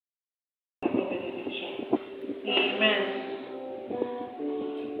Amen.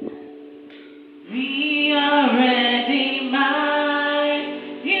 We are redeemed,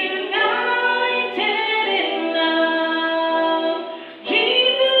 united in love.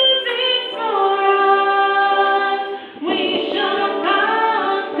 Jesus is for us. We shall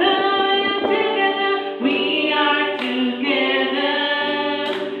conquer together. We are together,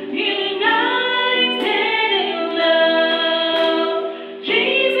 united in love.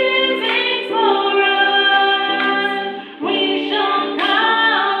 Jesus is for us. We shall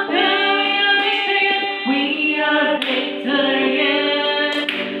conquer. We are victorious,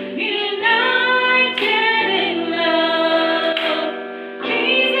 united in love.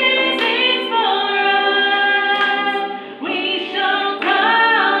 Jesus is for us. We shall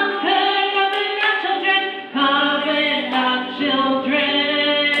conquer. Covenant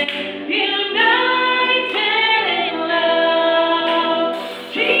children, united in love.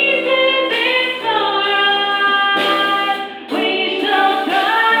 Jesus is for us. We shall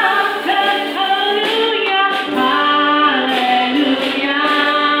conquer. Hallelujah, hallelujah,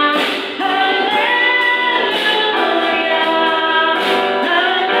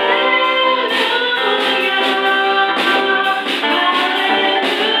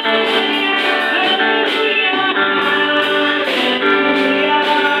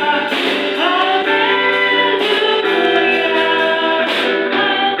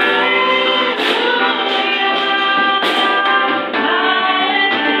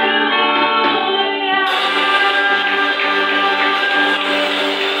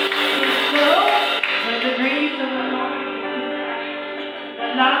 the grace of the Lord, the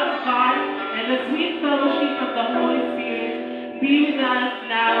love of God, and the sweet fellowship of the Holy Spirit be with us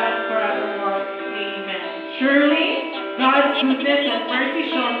now and forevermore. Amen. Surely, God's goodness and mercy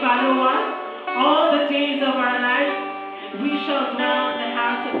shall follow us all the days of our life. We shall dwell in the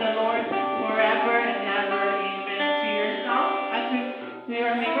house of the Lord forever and ever. Amen. To yourself, to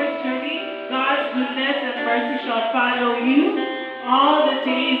your neighbors, surely God's goodness and mercy shall follow you all the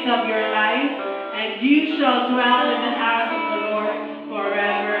days of your life, and you shall dwell in the house of the Lord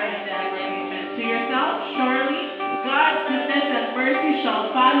forever and ever. Amen. To yourself, surely God's goodness and mercy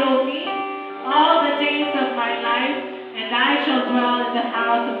shall follow me all the days of my life, and I shall dwell in the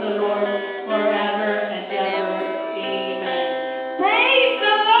house of the Lord forever